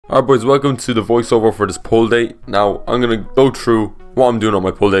Alright boys, welcome to the voiceover for this pull day. Now, I'm going to go through what I'm doing on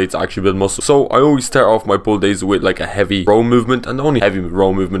my pull day to actually build muscle. So, I always start off my pull days with like a heavy row movement, and the only heavy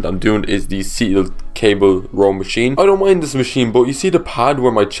row movement I'm doing is the seated cable row machine. I don't mind this machine, but you see the pad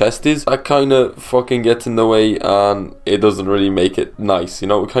where my chest is? That kind of fucking gets in the way and it doesn't really make it nice, you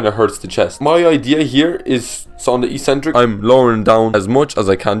know? It kind of hurts the chest. My idea here is, so on the eccentric, I'm lowering down as much as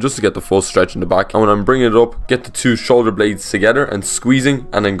I can just to get the full stretch in the back. And when I'm bringing it up, get the two shoulder blades together and squeezing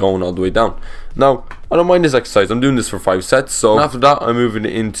and then going all the way down. Now, I don't mind this exercise. I'm doing this for 5 sets. So after that, I'm moving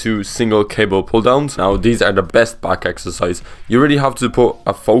into single cable pull downs. Now, these are the best back exercise. You really have to put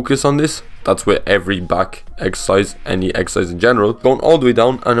a focus on this. That's with every back exercise, any exercise in general. Going all the way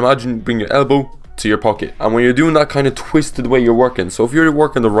down, and imagine bring your elbow to your pocket. And when you're doing that kind of twisted way you're working, so if you're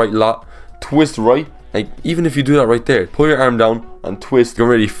working the right lat, twist right. Like, even if you do that right there, pull your arm down and twist, you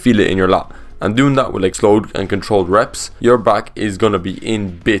can really feel it in your lat. And doing that with like slowed and controlled reps, your back is gonna be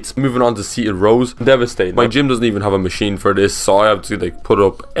in bits. Moving on to seated rows, devastating. My gym doesn't even have a machine for this, so I have to like put it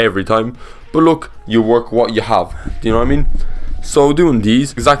up every time. But look, you work what you have. Do you know what I mean? So doing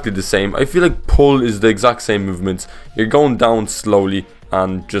these, exactly the same. I feel like pull is the exact same movements. You're going down slowly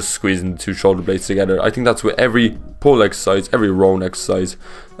and just squeezing the two shoulder blades together. I think that's with every pull exercise, every row exercise.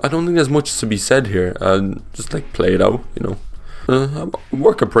 I don't think there's much to be said here. Just like play it out, you know. I'm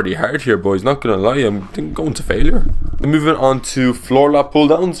working pretty hard here, boys, not gonna lie. I'm going to failure. Moving on to floor lap pull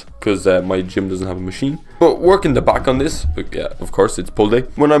downs, because my gym doesn't have a machine. But working the back on this, but yeah, of course it's pull day.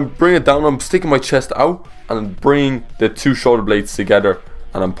 When I'm bringing it down, I'm sticking my chest out and I'm bringing the two shoulder blades together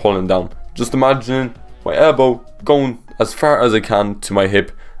and I'm pulling down. Just imagining my elbow going as far as I can to my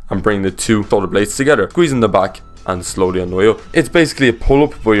hip and bring the two shoulder blades together, squeezing the back and slowly on the way up. It's basically a pull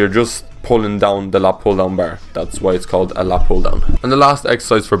up, but you're just pulling down the lat pull down bar. That's why it's called a lat pull down. And the last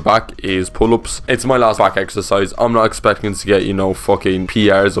exercise for back is pull ups. It's my last back exercise. I'm not expecting to get, you know, fucking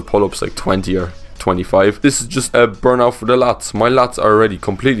PRs of pull ups like 20 or 25. This is just a burnout for the lats. My lats are already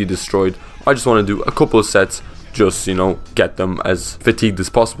completely destroyed. I just want to do a couple of sets, just, you know, get them as fatigued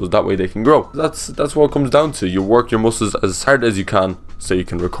as possible, that way they can grow. That's what it comes down to. You work your muscles as hard as you can so you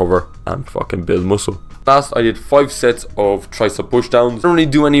can recover and fucking build muscle. Last, I did 5 sets of tricep push downs. I don't really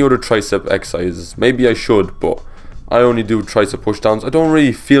do any other tricep exercises. Maybe I should, but I only do tricep push downs. I don't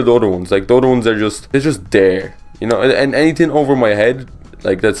really feel the other ones. Like, the other ones are just, they're just there, you know. And anything over my head,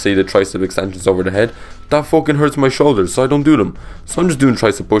 like let's say the tricep extensions over the head, that fucking hurts my shoulders, so I don't do them. So I'm just doing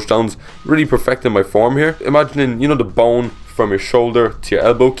tricep push downs, really perfecting my form here. Imagining, you know, the bone from your shoulder to your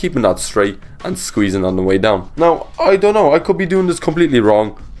elbow, keeping that straight and squeezing on the way down. Now, I don't know, I could be doing this completely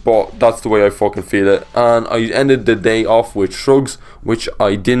wrong, but that's the way I fucking feel it. And I ended the day off with shrugs, which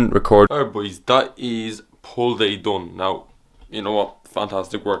I didn't record. Alright boys, that is pull day done. Now, you know what,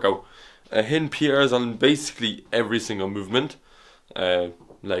 fantastic workout. Hitting PRs on basically every single movement.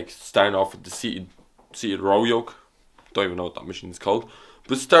 Like starting off with the seated row yoke. Don't even know what that machine is called.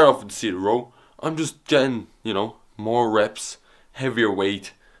 But start off with the seated row. I'm just getting, you know, more reps, heavier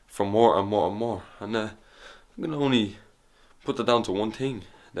weight for more and more and more. And I'm gonna only put that down to one thing.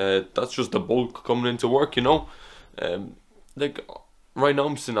 That's just the bulk coming into work, you know. Like right now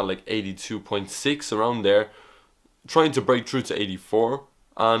I'm sitting at like 82.6 around there, trying to break through to 84.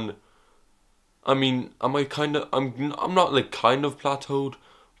 And I mean, I'm not like kind of plateaued,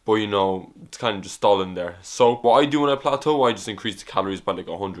 but you know, it's kind of just stalling there. So what I do when I plateau, I just increase the calories by like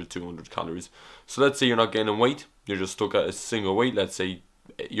 100, 200 calories. So let's say you're not gaining weight, you're just stuck at a single weight. Let's say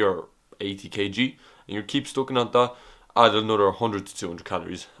you're 80 kg and you keep stuck at that, add another 100 to 200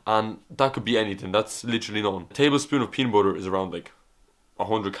 calories. And that could be anything, that's literally none. A tablespoon of peanut butter is around like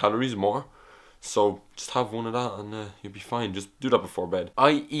 100 calories more. So just have one of that and you'll be fine. Just do that before bed.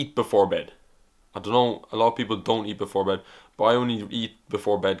 I eat before bed. I don't know, a lot of people don't eat before bed, but I only eat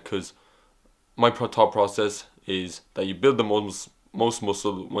before bed because my thought process is that you build the most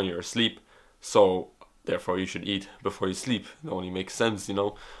muscle when you're asleep, so therefore you should eat before you sleep. It only makes sense, you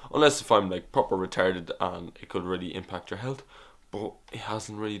know, unless if I'm like proper retarded and it could really impact your health, but it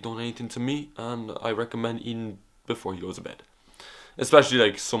hasn't really done anything to me, and I recommend eating before you go to bed. Especially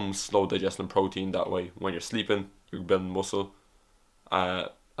like some slow digesting protein, that way when you're sleeping, you're building muscle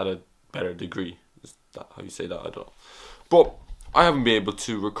at a better degree. Is that how you say that? I don't know. But I haven't been able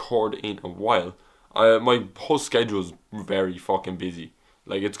to record in a while. My whole schedule is very fucking busy.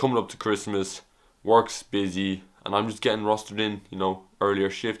 Like, it's coming up to Christmas, work's busy, and I'm just getting rostered in, you know, earlier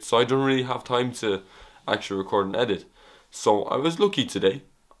shifts, so I don't really have time to actually record and edit. So I was lucky today,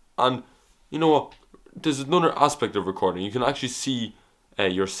 and you know what, there's another aspect of recording. You can actually see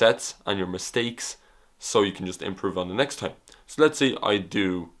your sets and your mistakes, so you can just improve on the next time. So let's say I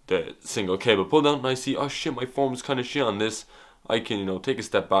do the single cable pull down and I see, oh shit, my form is kind of shit on this. I can, you know, take a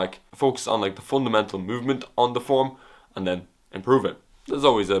step back, focus on like the fundamental movement on the form, and then improve it. There's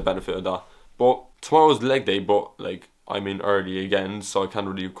always a benefit of that. But tomorrow's leg day, but like I'm in early again, so I can't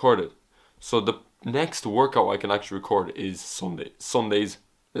really record it. So the next workout I can actually record is Sunday. Sunday's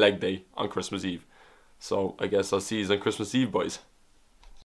leg day on Christmas Eve. So I guess I'll see you on Christmas Eve, boys.